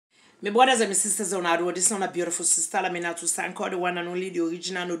My brothers and my sisters on our this is not a beautiful sister Laminato Sanko, the one and only, the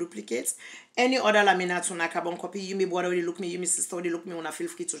original, no duplicates. Any other Laminato na carbon copy, you me brother will look me, you me sister will look me when I feel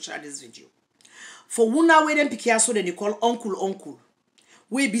free to share this video. For one way them picky so then they call uncle.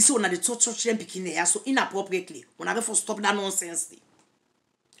 We be so na the touch them picking there so inappropriately. When I go for stop that nonsense.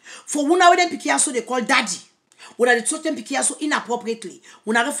 For one way them picky so they call daddy. When I touch them picky so inappropriately.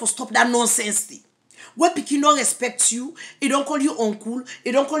 When I go for stop that nonsense. When pikin don't respect you, it don't call you uncle,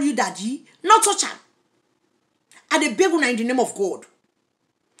 it don't call you daddy, not touch am. And they beg una in the name of God.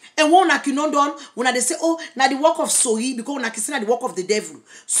 And when una kinon done, when they say, oh, now the work of sorry, because una kissing the work of the devil.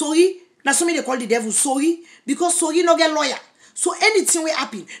 Sorry, now so many they call the devil sorry, because sorry no get lawyer. So anything will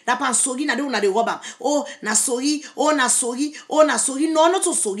happen, that pan sorry, now they una the robber. Oh, na sorry, oh, na sorry, oh, na sorry. No, not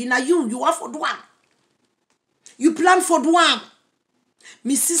so sorry. Now you are for one. You plan for one.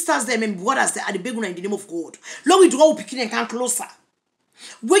 My sisters, them and brothers, they are the big one in the name of God. Lord, we draw picking and come closer.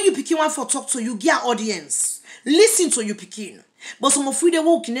 When you picking one for talk to you, get audience. Listen to you picking. But some of you they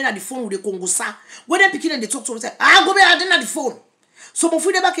walk in at the phone with the Congo sa. When they picking and they talk to us, say, go back at the phone. Some of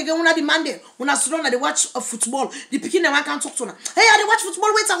you they back again when they demand when I sit down and they watch a football, they picking and I can't talk to them. Hey, I they watch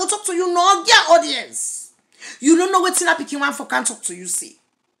football, wait, I will talk to you. No, get audience. You don't know what that picking one for can't talk to you say.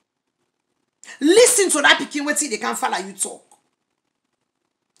 Listen to that picking what they can't follow you talk.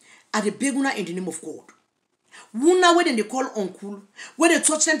 At the big una in the name of God. Una where they call uncle, where they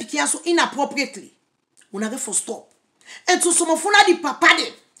touch them picking so inappropriately. Una get for stop. And to some of una the papa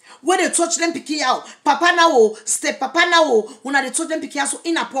them, where they touch them picking out, papa now, step papa now, una they touch them picking so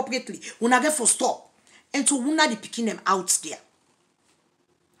inappropriately. Una get for stop. And to una the picking them out there.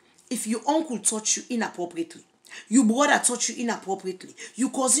 If your uncle touch you inappropriately, your brother touch you inappropriately, your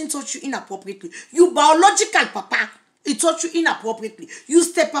cousin touch you inappropriately, your biological papa, it touch you inappropriately. You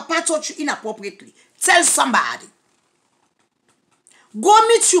step papa touch you inappropriately. Tell somebody. Go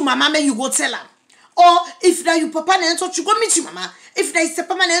meet you mama, may you go tell her. Or if that you papa and touch you, go meet you mama. If that is step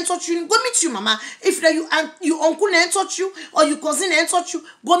mama and touch you, go meet you mama. If that you uncle and touch you, or your cousin and touch you,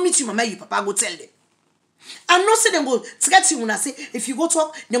 go meet you mama, you papa go tell them. And not say them go threat you when I say if you go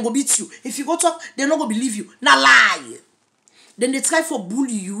talk, then go beat you. If you go talk, they not go believe you. Now lie. Then they try for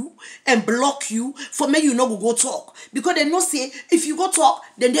bully you and block you for me you not go talk. Because they know say if you go talk,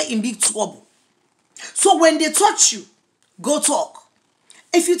 then they're in big trouble. So when they touch you, go talk.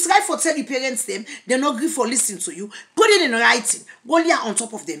 If you try for tell your parents them, they're not agree for listening to you. Put it in writing. Go lay on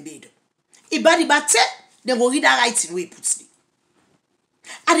top of them bed. If body bate, then go read that writing where he puts it.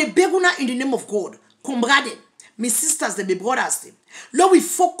 And the beguna in the name of God, comrade, my sisters, them, my brothers, them. Lord, we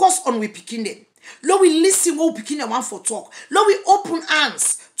focus on we picking them. Lord, we listen when we picking them one for talk. Lord, we open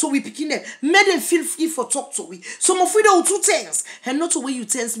hands to we picking them. Make them feel free for talk to we. Some of you do two things. And not the way you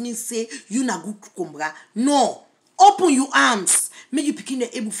tells me say you na good comrade. No. Open your arms. Make you picking them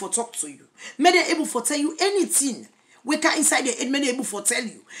able for talk to you. Make them able for tell you anything. We can inside the head, make them able for tell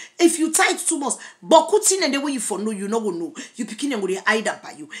you. If you tight too much, but cutting and the way you for know, you not go know. You picking them with the eye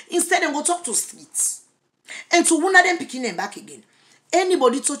by you. Instead, them go talk to streets. And so one of them picking them back again.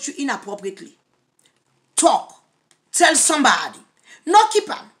 Anybody touch you inappropriately. Talk. Tell somebody. Not keep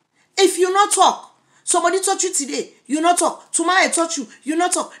on. If you not talk, somebody touch you today, you not talk. Tomorrow I touch you, you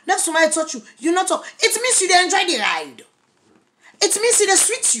not talk. Next tomorrow I touch you, you not talk. It means you dey enjoy the ride. It means it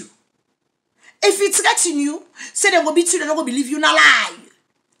sweet you. If it's threaten you, say they go beat you, they don't go believe you. Now lie.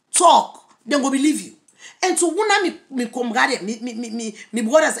 Talk, they go believe you. And so when me comrade, me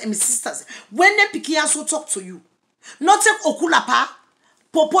brothers and me sisters, when they pick you so talk to you, not take okulapa.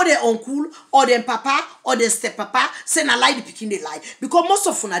 Popo de uncle or the papa or the step papa say na lie the picking they lie because most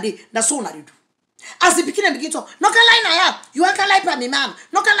of una day that's all una do. As the picking begin talk, no can lie na ya, you can lie by me mom,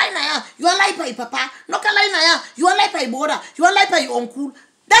 no can lie na ya, you are lie by your papa, no can lie na ya, you are lie by your brother, you are lie by your uncle.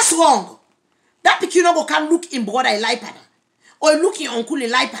 That's wrong. That picking no go can look in brother a lie pana, or look in uncle a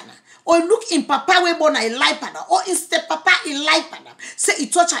lie pana, or look in papa we born a lie pana, or in step papa a lie pana. Say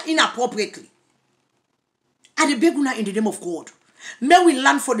it touch her inappropriately. And the beguna in the name of God. May we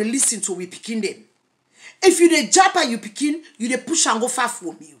learn for the listen to we picking them. If you the japa you picking, you the push and go far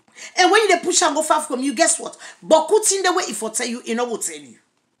from you. And when you the push and go far from you, guess what? But put in the way if I tell you, it not will tell you.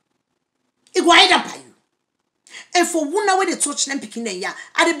 It go hide up by you. And for one way they touch them picking them, yeah,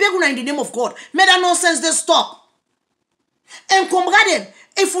 at the beguna in the name of God, may that nonsense they stop. And comrade,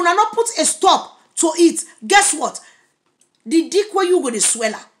 if you not put a stop to it, guess what? The dick where you go the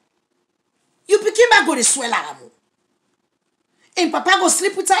sweller. You picking back go the sweller. And papa go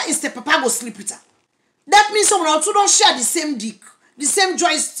sleep with her, instead papa go sleep with her. That means someone else don't share the same dick, the same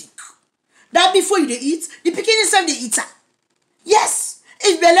joystick. That before you they eat, the picking itself they eat her. Yes.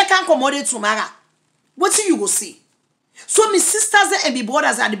 If Bele can accommodate tomorrow, what do you go say? So my sisters and my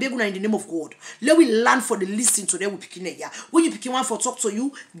brothers are the big one in the name of God. Let we learn for the listen to them. We picking it. Yeah. When you picking one for talk to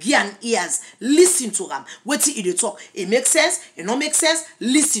you, gear and ears, listen to them. What it they talk, it makes sense. It not make sense.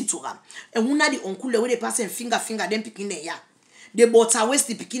 Listen to them. And when the uncle the way they pass and finger them picking it. Yeah. The butter waste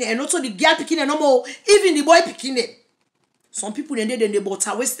the picking it, and also the girl picking it no more. Even the boy picking it. Some people then they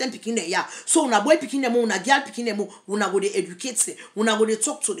butter waste them picking it. Yeah. So una boy picking them, una girl picking them, una go they educate them, una go they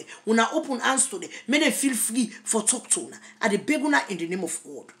talk to them, una open hands to them, make them feel free for talk to una. At the beg una in the name of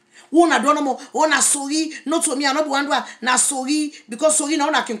God. Una don't know, una sorry, not to me, I not one na sorry, because sorry now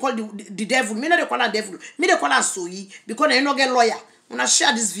I can call the devil. Me not they call her devil, me they call her sorry, because they not get lawyer. Una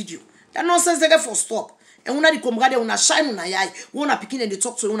share this video. That nonsense they get for stop. And una di komrade una shine una yai, una picking and they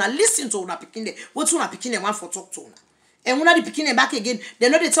talk to una, listen to una picking them, what una picking and one for talk to una. And when they picking it back again, they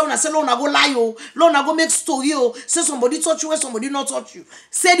know they tell una say, "Lona go lie oh, Lona go make story oh." Say somebody touch you, somebody not touch you.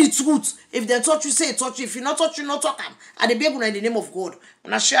 Say the truth. If they touch you, say touch you. If you not touch you, not talk them. At the beg in the name of God.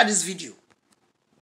 When I share this video.